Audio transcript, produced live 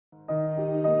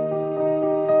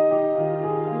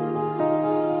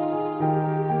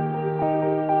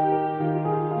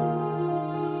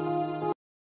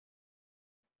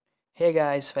Hey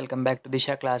guys, welcome back to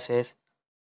Disha classes.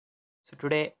 So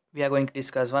today we are going to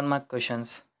discuss one mark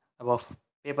questions about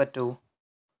paper 2,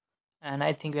 and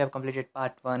I think we have completed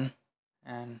part 1,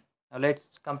 and now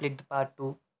let's complete the part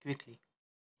 2 quickly.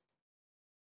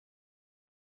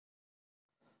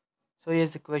 So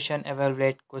here's the question: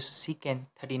 evaluate cosecant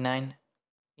 39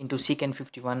 into secant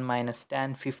 51 minus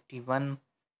tan 51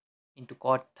 into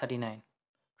cot 39.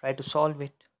 Try to solve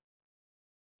it.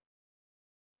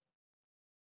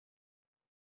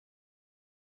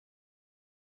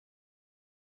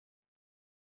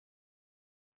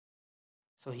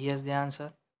 So here's the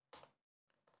answer.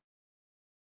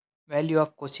 Value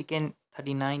of cosecant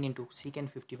 39 into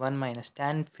secant 51 minus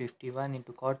tan 51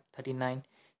 into cot 39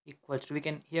 equals to, we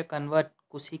can here convert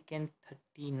cosecant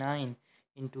 39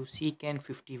 into secant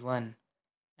 51,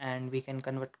 and we can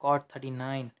convert cot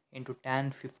 39 into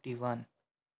tan 51.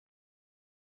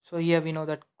 So here we know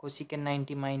that cosecant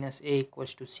 90 minus a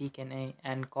equals to secant a,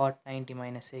 and cot 90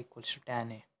 minus a equals to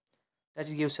tan a. That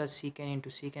gives us secant into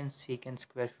secant, secant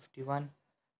square 51,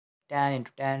 tan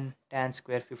into tan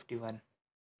square 51.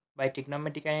 By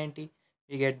trigonometric identity,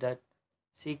 we get that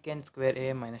secant square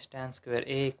a minus tan square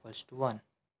a equals to 1.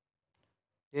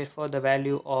 Therefore, the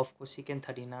value of cosecant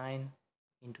 39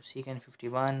 into secant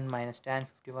 51 minus tan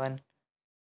 51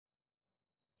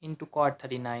 into cot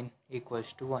 39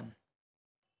 equals to 1.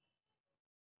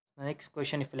 The next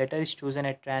question: if a letter is chosen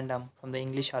at random from the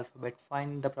English alphabet,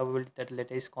 find the probability that the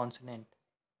letter is consonant.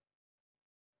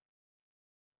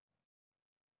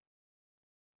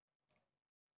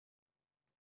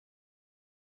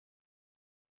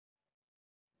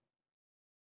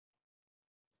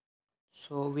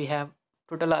 So we have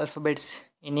total alphabets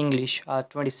in English are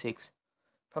 26.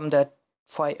 From that,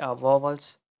 5 are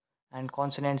vowels and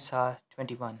consonants are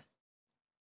 21.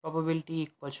 Probability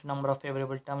equals to number of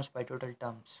favorable terms by total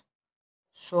terms.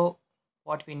 So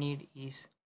what we need is,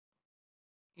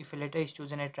 if a letter is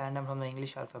chosen at random from the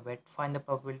English alphabet, find the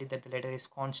probability that the letter is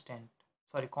consonant.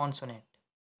 So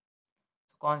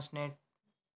consonant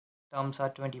terms are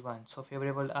 21. So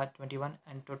favorable are 21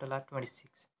 and total are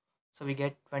 26. So we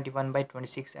get 21 by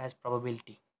 26 as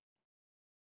probability.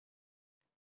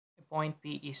 A point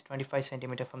P is 25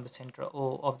 centimeter from the center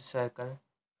O of the circle.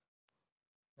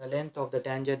 The length of the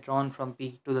tangent drawn from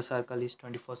P to the circle is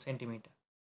 24 centimeter.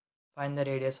 Find the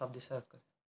radius of the circle.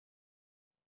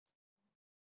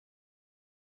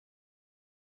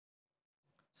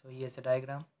 So here's the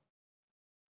diagram.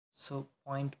 So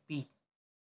point P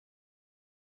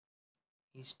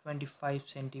is 25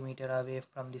 centimeter away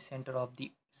from the center of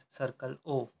the circle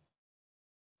O.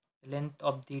 The length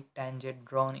of the tangent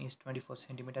drawn is 24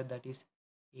 centimeter, that is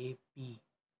AP.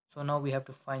 So now we have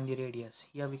to find the radius.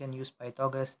 Here we can use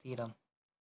Pythagoras theorem.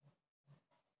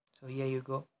 So here you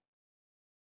go.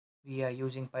 We are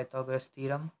using Pythagoras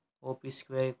theorem. OP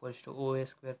square equals to OA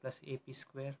square plus AP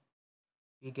square.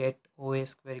 We get OA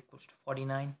square equals to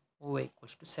 49, OA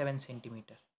equals to 7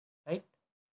 centimeter, right?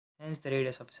 Hence the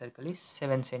radius of a circle is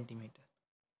 7 centimeter.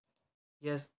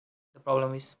 Yes, the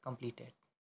problem is completed.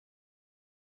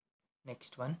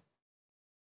 Next one.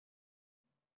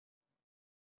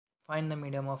 Find the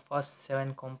medium of first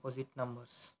 7 composite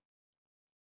numbers.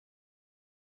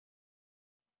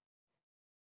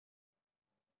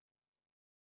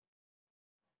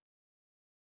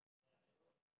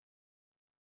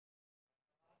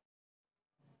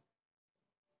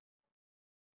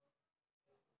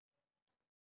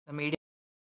 The medium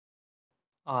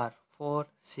are 4,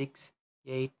 6,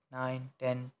 8, 9,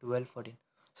 10, 12, 14.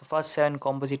 So first 7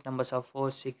 composite numbers are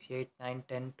 4, 6, 8, 9,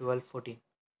 10, 12, 14.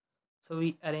 So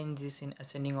we arrange this in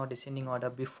ascending or descending order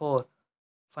before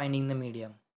finding the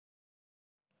medium.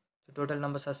 So total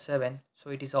numbers are 7, so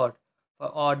it is odd. For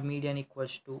odd, median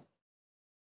equals to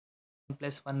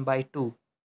plus 1 by 2.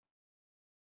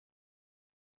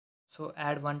 So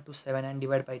add 1 to 7 and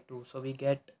divide by 2. So we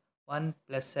get 1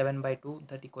 plus 7 by 2,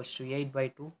 that equals to 8 by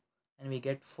 2, and we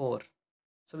get 4.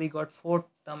 So we got fourth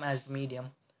term as the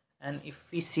medium. And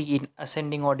if we see in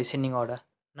ascending or descending order,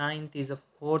 ninth is the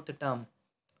fourth term.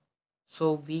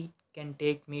 So we can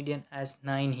take median as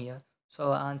 9 here.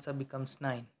 So our answer becomes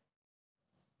 9.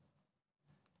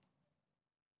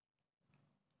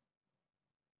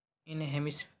 In a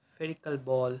hemispherical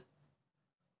ball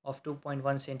of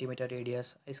 2.1 centimeter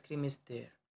radius, ice cream is there.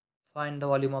 Find the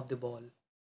volume of the ball.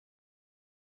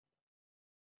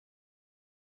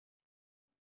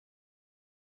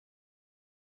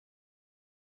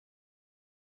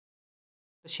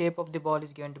 The shape of the ball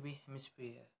is going to be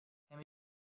hemispherical.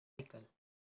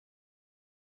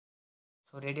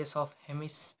 So radius of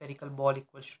hemispherical ball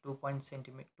equals to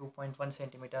 2.1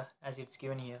 centimeter as it's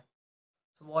given here.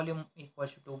 So volume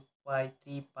equals to 2 by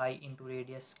 3 pi into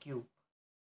radius cube.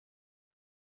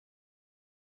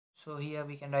 So here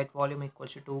we can write volume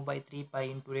equals to 2 by 3 pi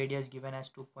into radius given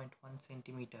as 2.1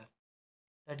 centimeter.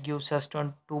 That gives us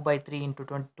 2 by 3 into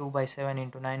 22 by 7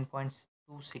 into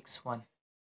 9.261.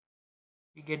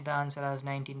 We get the answer as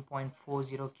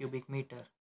 19.40 cubic meter.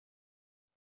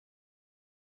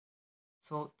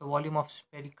 So the volume of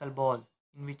spherical ball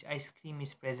in which ice cream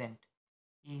is present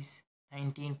is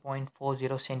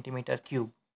 19.40 centimeter cube.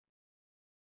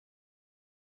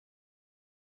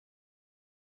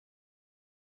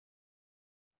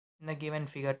 In the given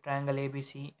figure, triangle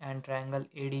ABC and triangle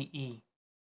ADE.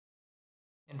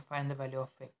 Then find the value of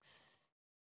x.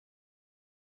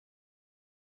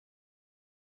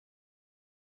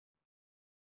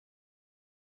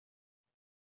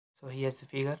 So here's the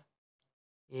figure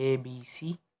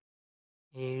ABC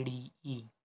ADE.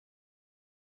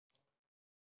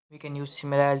 We can use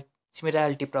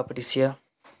similarity properties here.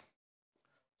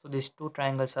 So these two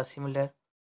triangles are similar.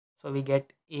 So we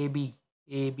get AB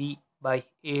by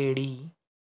AD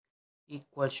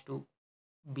equals to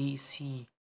BC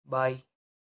by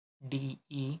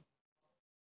DE,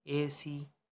 AC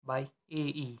by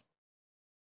AE.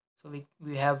 So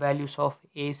we have values of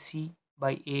AC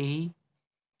by AE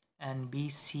and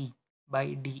BC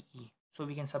by DE. So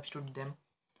we can substitute them.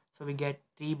 So we get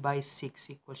 3 by 6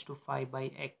 equals to 5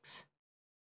 by x.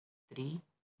 3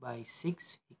 by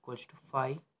 6 equals to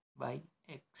 5 by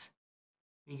x.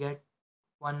 We get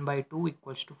 1 by 2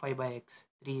 equals to 5 by x.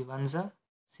 3 ones are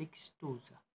 6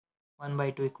 twos are. 1 by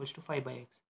 2 equals to 5 by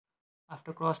x.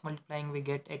 After cross multiplying, we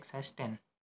get x as 10.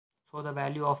 So the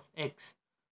value of x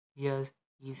here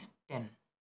is 10.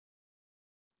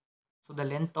 So the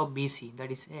length of BC,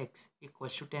 that is x,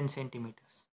 equals to 10 centimeters.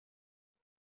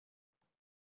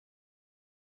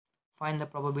 Find the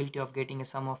probability of getting a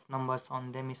sum of numbers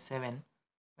on them is 7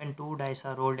 when two dice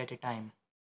are rolled at a time.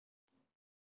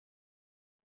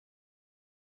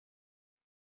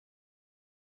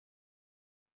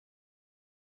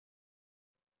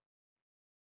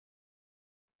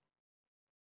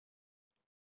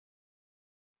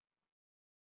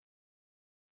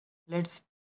 Let's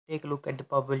take a look at the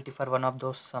probability for one of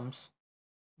those sums.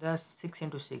 Thus 6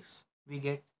 into 6, we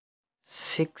get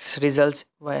 6 results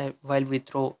while we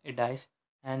throw a dice,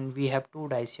 and we have two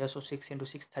dice here, so 6 into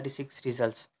 6, 36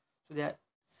 results. So there are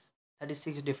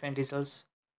 36 different results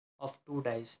of two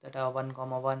dice that are 1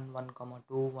 comma 1, 1 comma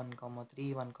 2, 1 comma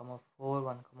 3, 1 comma 4,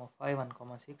 1 comma 5, 1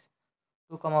 comma 6,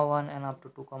 2 comma 1 and up to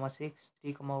 2 comma 6,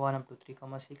 3 comma 1 up to 3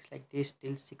 comma 6, like this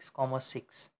till 6 comma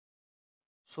 6.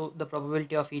 So the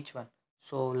probability of each one,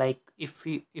 so like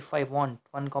if I want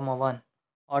 1 comma 1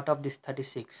 out of this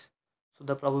 36, so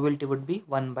the probability would be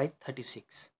 1 by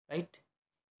 36, right?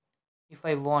 If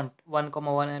I want 1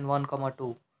 comma 1 and 1 comma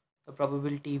 2, the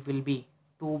probability will be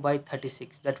 2 by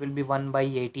 36, that will be 1 by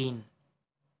 18.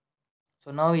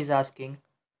 So now he's asking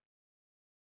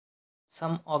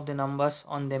sum of the numbers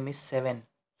on them is 7,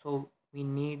 so we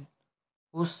need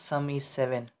whose sum is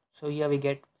 7. So here we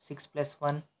get 6 plus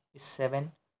 1 is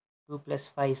 7, 2 plus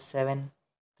 5 is 7,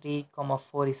 3 comma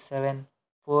 4 is 7,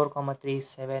 4 comma 3 is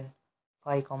 7,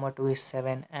 5 comma 2 is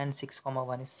 7, and 6 comma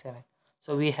 1 is 7.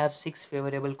 So we have 6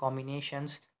 favorable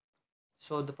combinations.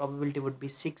 So the probability would be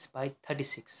 6 by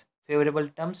 36. Favorable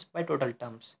terms by total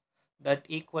terms. That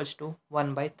equals to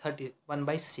 1 by 30, 1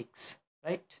 by 6,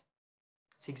 right?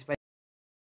 6 by.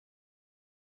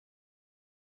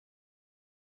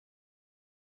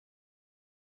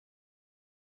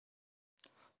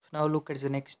 So now look at the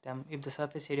next term. If the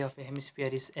surface area of a hemisphere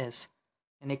is S,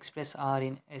 then express R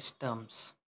in S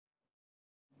terms.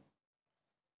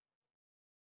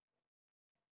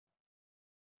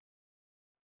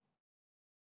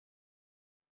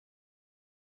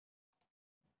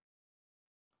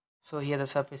 So here the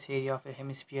surface area of a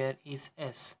hemisphere is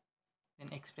S.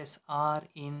 Then express R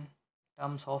in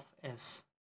terms of S.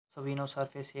 So we know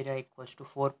surface area equals to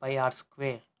 4 pi R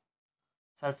square.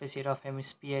 Surface area of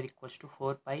hemisphere equals to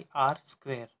 4 pi R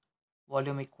square.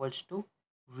 Volume equals to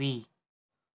V.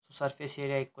 So surface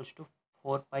area equals to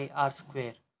 4 pi R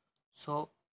square. So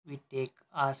we take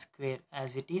R square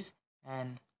as it is,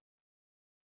 and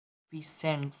we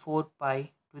send 4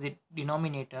 pi to the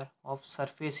denominator of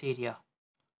surface area.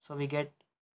 So we get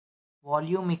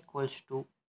volume equals to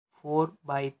 4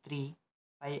 by 3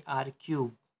 pi R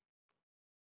cube.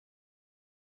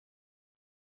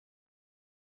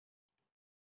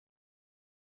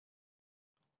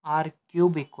 R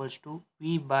cube equals to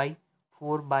V by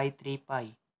 4 by 3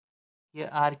 pi. Here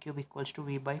R cube equals to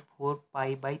V by 4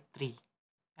 pi by 3,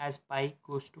 as pi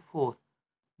goes to 4.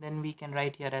 Then we can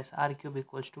write here as R cube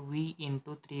equals to V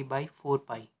into 3 by 4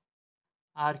 pi.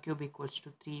 r cube equals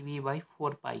to 3v by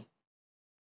 4 pi.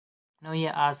 Now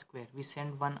here r square, we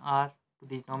send one r to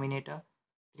the denominator,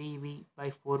 3v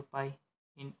by 4 pi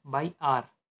in by r.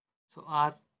 So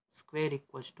r square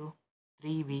equals to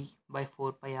 3v by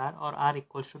 4 pi r, or r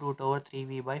equals to root over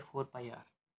 3v by 4 pi r.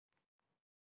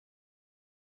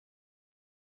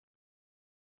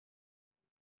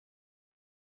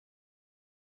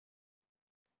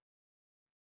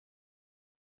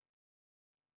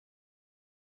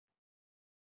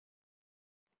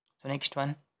 So next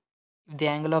one, if the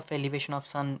angle of elevation of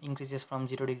sun increases from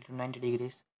 0 degree to 90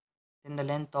 degrees, then the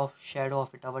length of shadow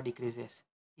of a tower decreases.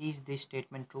 Is this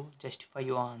statement true? Justify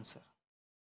your answer.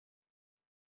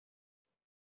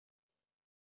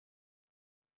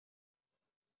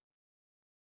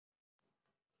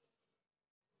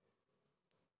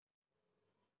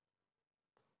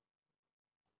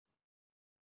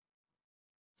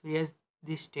 So yes,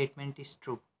 this statement is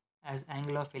true. As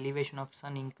angle of elevation of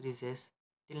sun increases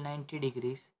till 90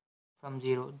 degrees from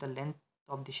 0, the length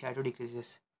of the shadow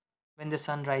decreases. When the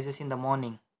sun rises in the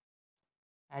morning,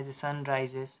 as the sun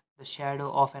rises, the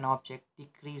shadow of an object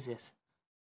decreases.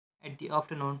 At the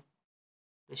afternoon,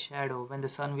 the shadow, when the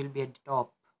sun will be at the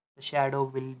top, the shadow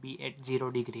will be at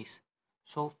 0 degrees.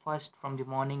 So first from the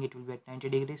morning it will be at 90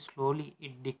 degrees, slowly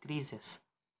it decreases.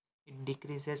 It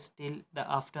decreases till the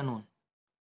afternoon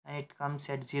and it comes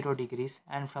at 0 degrees,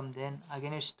 and from then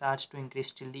again it starts to increase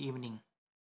till the evening.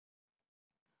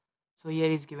 So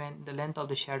here is given the length of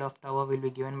the shadow of tower will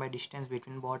be given by distance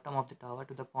between bottom of the tower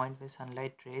to the point where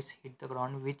sunlight rays hit the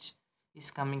ground, which is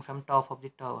coming from top of the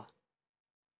tower.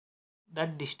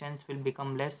 That distance will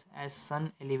become less as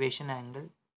sun elevation angle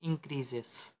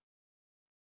increases.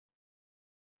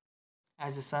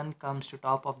 As the sun comes to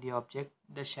top of the object,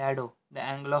 the shadow, the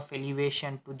angle of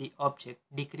elevation to the object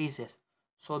decreases.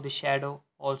 So the shadow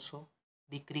also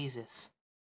decreases.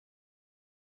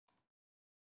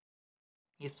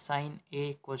 If sin A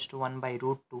equals to 1 by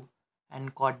root 2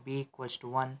 and cot B equals to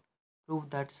 1, prove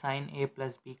that sin A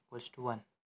plus B equals to 1,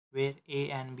 where A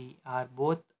and B are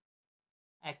both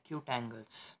acute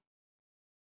angles.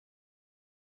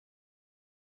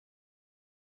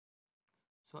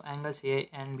 So angles A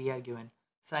and B are given.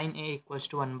 Sin A equals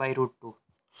to 1 by root 2.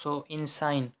 So in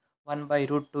sin, 1 by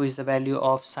root 2 is the value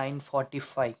of sin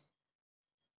 45.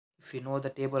 If you know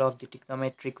the table of the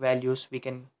trigonometric values, we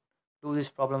can do this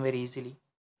problem very easily.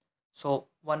 So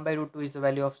 1 by root 2 is the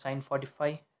value of sin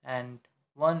 45 and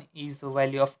 1 is the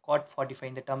value of cot 45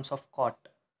 in the terms of cot.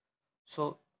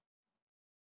 So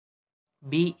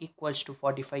B equals to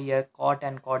 45 here, cot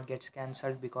and cot gets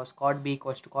cancelled because cot B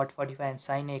equals to cot 45 and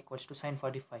sin A equals to sin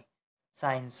 45.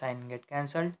 Sin get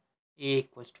cancelled, A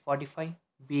equals to 45,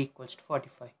 B equals to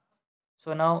 45.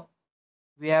 So now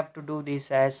we have to do this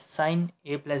as sin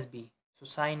A plus B. So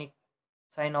sin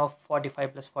of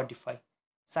 45 plus 45.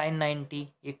 Sin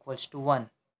 90 equals to 1.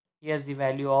 Here's the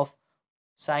value of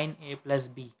sin A plus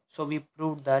B. So we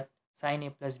proved that sin A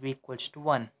plus B equals to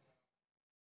 1.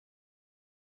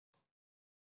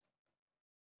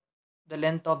 The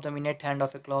length of the minute hand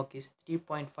of a clock is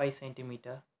 3.5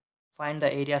 centimeter. Find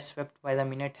the area swept by the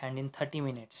minute hand in 30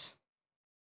 minutes.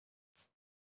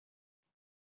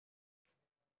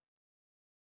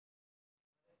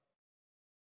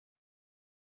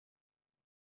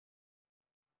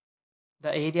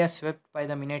 The area swept by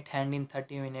the minute hand in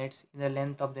 30 minutes in the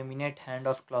length of the minute hand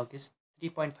of clock is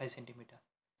 3.5 centimeter,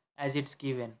 as it's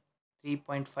given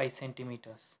 3.5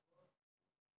 centimeters.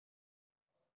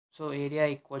 So area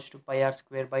equals to pi r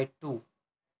square by 2.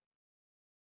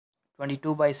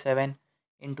 22 by 7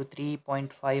 into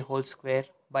 3.5 whole square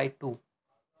by 2.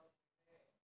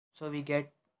 So we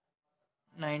get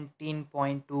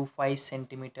 19.25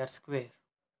 centimeter square.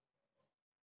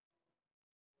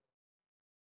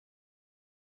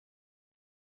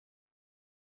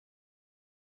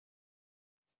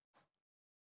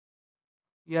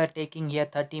 We are taking here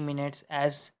 30 minutes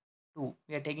as 2.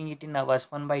 We are taking it in hours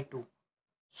 1 by 2.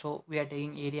 So we are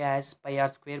taking area as pi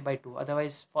r square by 2.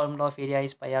 Otherwise formula of area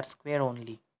is pi r square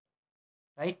only.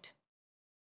 Right?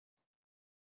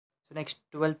 So next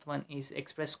 12th one is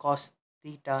express cos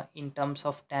theta in terms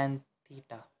of tan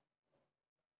theta.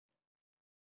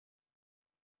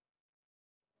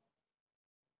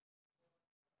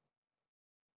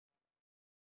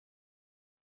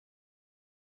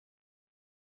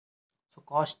 So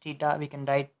cos theta we can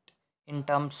write in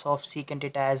terms of secant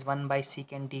theta as 1 by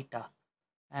secant theta,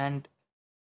 and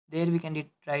there we can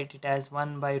write it as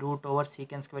 1 by root over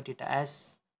secant square theta,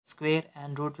 as square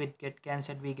and root will get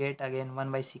cancelled, we get again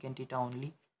 1 by secant theta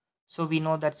only. So we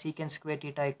know that secant square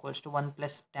theta equals to 1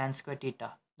 plus tan square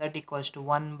theta, that equals to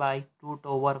 1 by root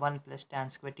over 1 plus tan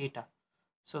square theta.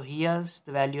 So here's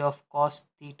the value of cos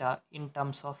theta in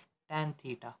terms of tan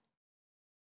theta.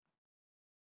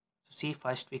 So see,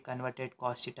 first we converted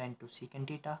cos theta into secant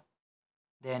theta,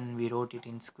 then we wrote it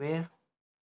in square,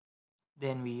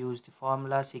 then we used the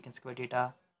formula secant square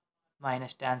theta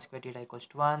minus tan square theta equals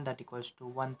to 1, that equals to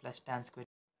 1 plus tan square.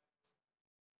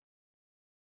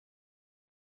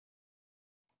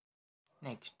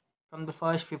 Next, from the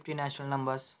first 50 natural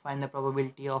numbers, find the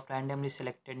probability of randomly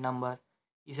selected number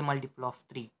is a multiple of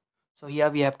 3. So here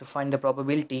we have to find the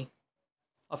probability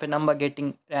of a number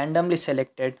getting randomly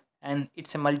selected, and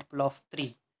it's a multiple of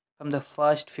 3 from the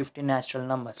first 50 natural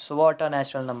numbers. So what are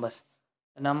natural numbers?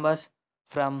 The numbers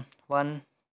from 1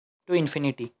 to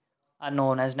infinity are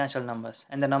known as natural numbers,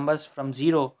 and the numbers from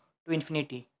 0 to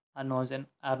infinity are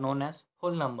known as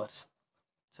whole numbers.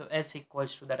 So s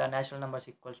equals to that are natural numbers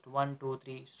equals to 1, 2,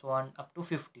 3, so on up to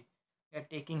 50. We are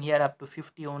taking here up to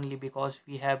 50 only because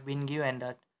we have been given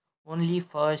that only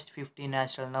first 50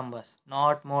 natural numbers,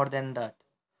 not more than that.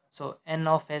 So n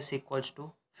of s equals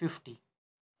to 50.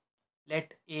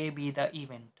 Let a be the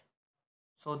event.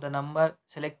 So the number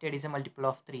selected is a multiple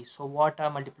of 3. So what are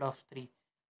multiple of 3?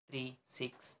 3,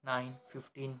 6, 9,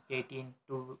 15, 18,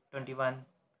 21,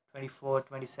 24,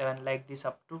 27, like this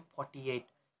up to 48.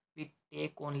 We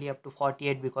take only up to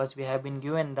 48 because we have been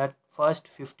given that first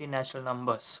 50 natural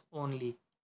numbers only.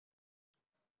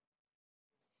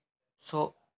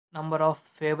 So number of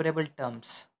favorable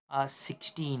terms are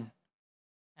 16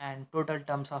 and total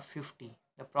terms are 50.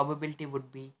 The probability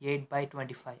would be 8 by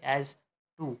 25 as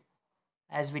 2.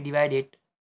 As we divide it,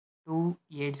 2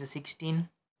 8 is 16,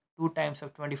 2 times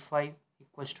of 25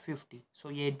 equals to 50. So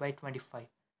 8 by 25.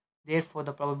 Therefore,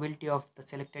 the probability of the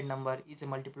selected number is a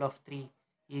multiple of 3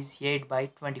 is 8 by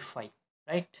 25.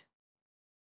 Right?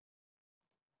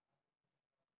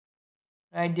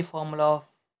 Write the formula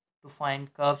to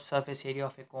find curved surface area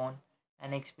of a cone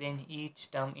and explain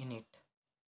each term in it.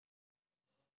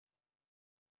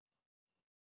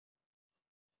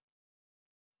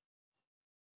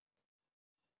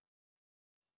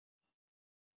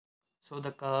 So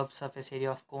the curved surface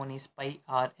area of cone is pi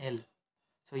RL.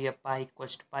 So here pi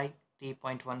equals to pi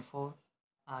 3.14,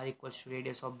 r equals to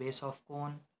radius of base of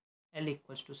cone, L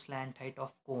equals to slant height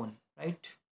of cone, right?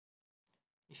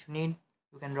 If you need,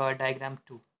 you can draw a diagram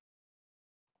too.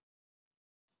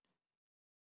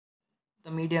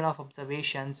 The median of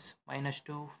observations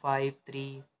 -2, 5,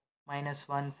 3,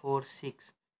 -1, 4,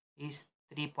 6 is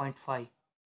 3.5.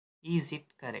 Is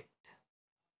it correct?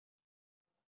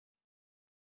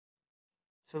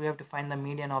 So we have to find the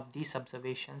median of these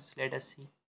observations. Let us see.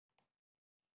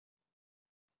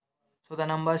 So the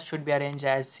numbers should be arranged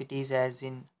as it is, as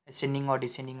in ascending or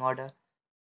descending order.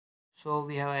 So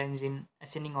we have arranged in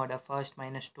ascending order, first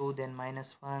 -2, then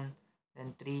 -1,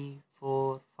 then 3,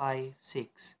 4, 5,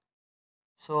 6.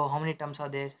 So how many terms are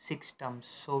there? 6 terms.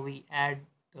 So we add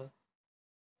the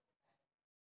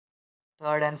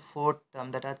third and fourth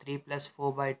term, that are 3 plus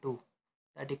 4 by 2,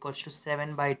 that equals to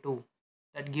 7 by 2.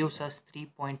 That gives us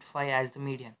 3.5 as the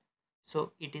median.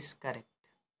 So it is correct.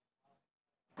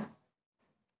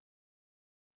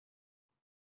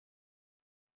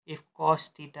 If cos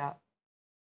theta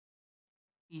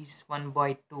is 1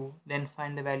 by 2, then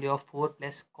find the value of 4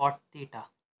 plus cot theta.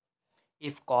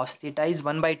 If cos theta is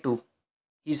 1 by 2,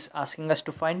 he's asking us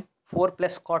to find 4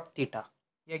 plus cot theta.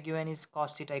 Here given is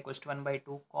cos theta equals to 1 by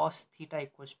 2, cos theta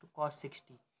equals to cos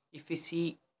 60. If we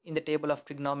see in the table of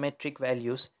trigonometric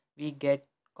values, we get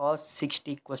cos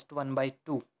 60 equals to 1 by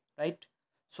 2, right?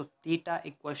 So theta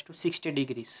equals to 60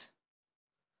 degrees.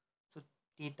 So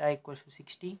theta equals to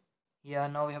 60. Here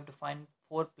now we have to find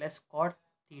 4 plus cot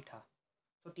theta.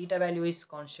 So theta value is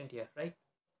constant here, right?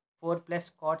 4 plus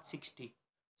cot 60.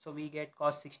 So we get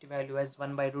cos 60 value as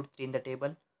 1 by root 3 in the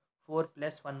table. 4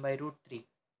 plus 1 by root 3,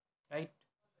 right?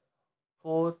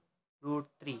 4 root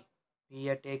 3. We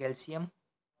here take LCM.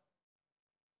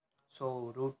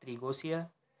 So root 3 goes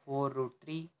here. 4 root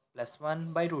 3 plus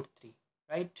 1 by root 3,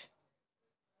 right?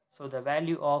 So the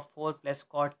value of 4 plus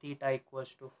cot theta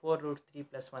equals to 4 root 3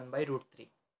 plus 1 by root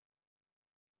 3.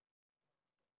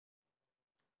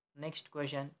 Next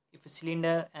question. If a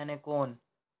cylinder and a cone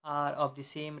are of the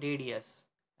same radius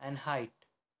and height,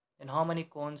 then how many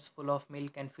cones full of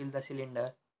milk can fill the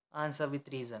cylinder? Answer with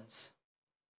reasons.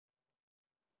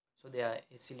 So they are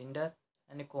a cylinder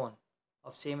and a cone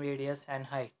of same radius and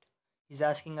height. He's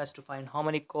asking us to find how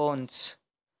many cones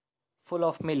full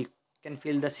of milk can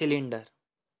fill the cylinder.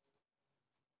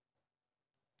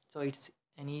 So it's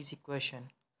an easy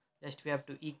question. Just we have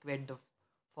to equate the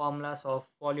formulas of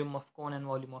volume of cone and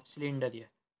volume of cylinder here.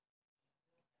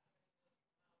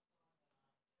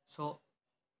 So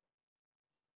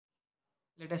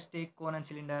let us take cone and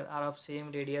cylinder are of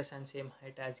same radius and same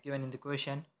height as given in the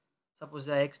question. Suppose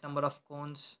the x number of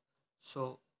cones,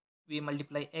 so we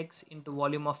multiply x into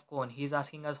volume of cone. He is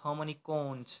asking us how many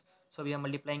cones, so we are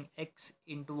multiplying x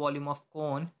into volume of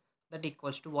cone, that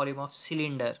equals to volume of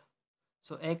cylinder.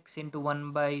 So x into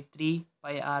 1 by 3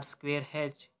 pi r square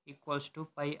h equals to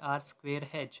pi r square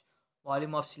h.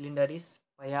 Volume of cylinder is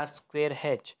pi r square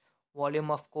h.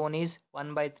 Volume of cone is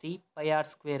 1 by 3 pi r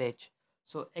square h.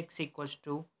 So x equals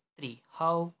to 3.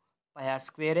 How? Pi r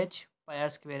square h? Pi r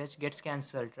square h gets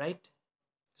cancelled, right?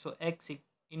 So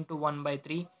into 1 by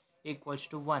 3 equals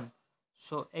to 1.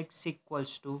 So x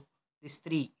equals to this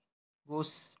 3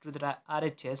 goes to the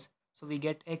RHS. So we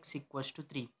get x equals to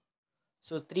 3.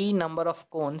 So 3 number of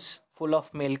cones full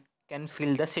of milk can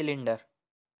fill the cylinder,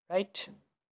 right?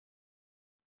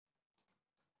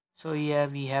 So here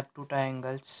we have two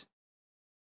triangles.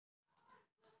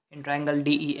 In triangle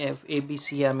DEF,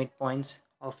 ABC are midpoints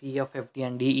of E of FD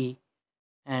and DE.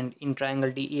 And in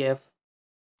triangle DEF,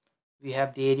 we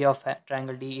have the area of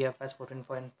triangle DEF as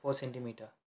 14.4 centimeter.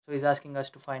 So he's asking us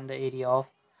to find the area of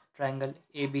triangle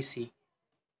ABC.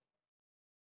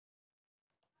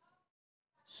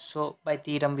 So by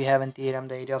theorem, we have in theorem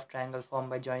the area of triangle formed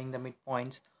by joining the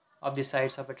midpoints of the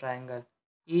sides of a triangle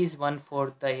is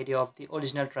 1/4 the area of the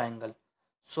original triangle.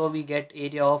 So we get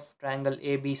area of triangle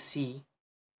ABC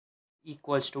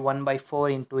equals to 1 by 4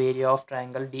 into area of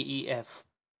triangle DEF.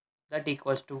 That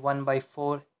equals to 1 by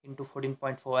 4 into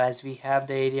 14.4, as we have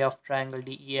the area of triangle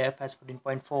DEF as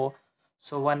 14.4.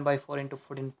 So 1 by 4 into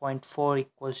 14.4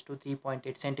 equals to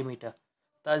 3.8 centimeter.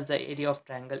 Thus the area of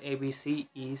triangle ABC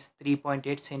is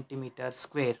 3.8 centimeter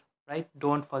square, right?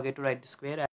 Don't forget to write the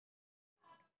square.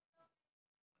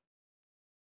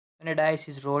 When a dice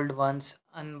is rolled once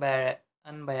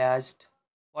unbiased,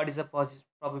 what is the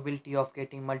probability of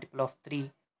getting multiple of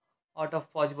 3 out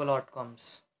of possible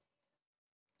outcomes?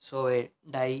 So a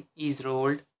die is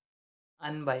rolled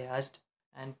unbiased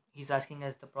and he's asking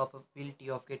us the probability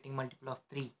of getting multiple of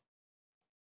 3.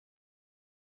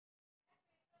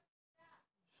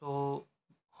 So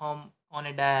on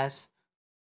a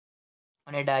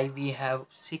die we have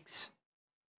 6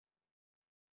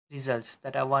 results,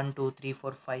 that are 1 2 3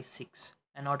 4 5 6,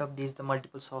 and out of these the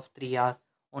multiples of 3 are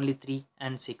only 3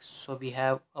 and 6. So we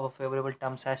have our favorable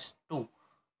terms as 2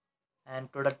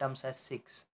 and total terms as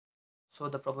 6. So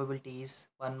the probability is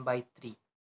 1 by 3.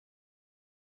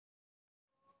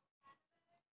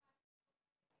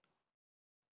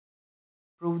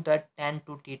 Prove that tan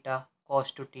 2 theta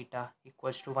cos 2 theta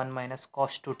equals to 1 minus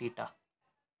cos 2 theta.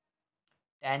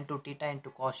 Tan 2 theta into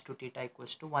cos 2 theta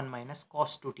equals to 1 minus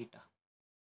cos 2 theta.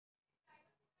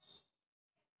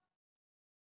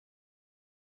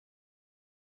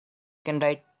 You can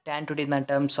write tan 2 theta in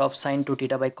terms of sin 2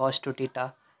 theta by cos 2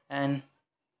 theta and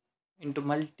into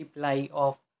multiply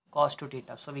of cos 2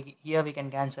 theta. So here we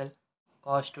can cancel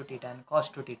cos 2 theta and cos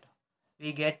 2 theta.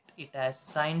 We get it as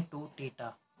sin 2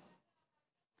 theta.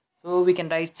 So we can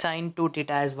write sin 2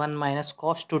 theta as 1 minus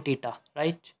cos 2 theta,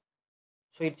 right?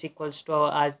 So it's equals to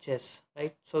our RHS,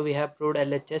 right? So we have proved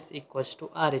LHS equals to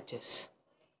RHS.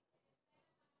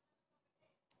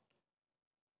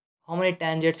 How many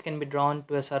tangents can be drawn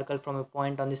to a circle from a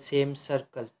point on the same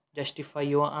circle? Justify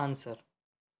your answer.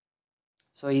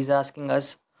 So he's asking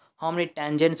us how many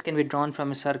tangents can be drawn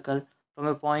from a circle from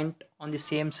a point on the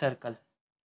same circle.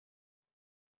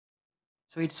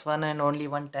 So it's one and only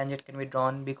one tangent can be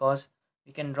drawn, because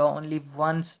we can draw only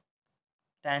one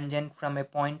tangent from a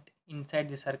point inside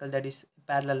the circle, that is a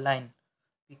parallel line.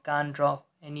 We can't draw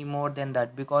any more than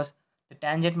that, because the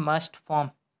tangent must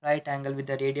form right angle with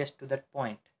the radius to that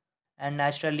point, and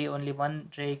naturally only one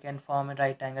ray can form a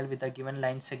right angle with a given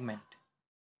line segment.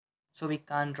 So we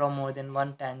can't draw more than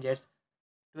one tangent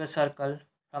to a circle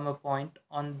from a point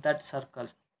on that circle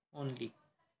only.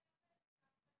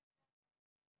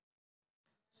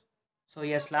 So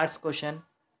yes, last question.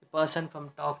 A person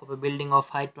from top of a building of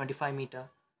height 25 meter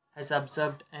has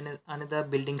observed another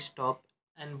building's top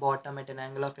and bottom at an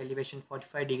angle of elevation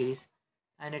 45 degrees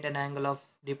and at an angle of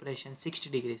depression 60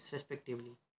 degrees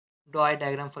respectively. Draw a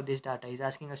diagram for this data. He's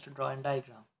asking us to draw a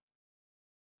diagram.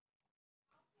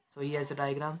 So here's a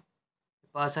diagram.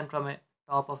 A person from a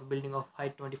top of a building of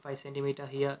height 25 centimeter.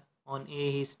 Here on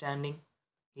A he is standing.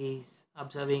 He is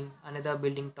observing another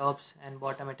building tops and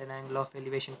bottom at an angle of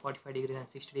elevation 45 degrees and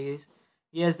 60 degrees.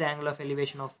 Here's the angle of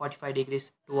elevation of 45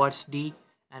 degrees towards D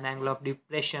and angle of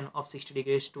depression of 60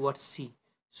 degrees towards C.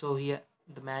 So here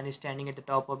the man is standing at the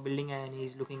top of building and he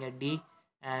is looking at D,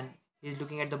 and he is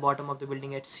looking at the bottom of the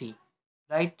building at C,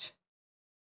 right?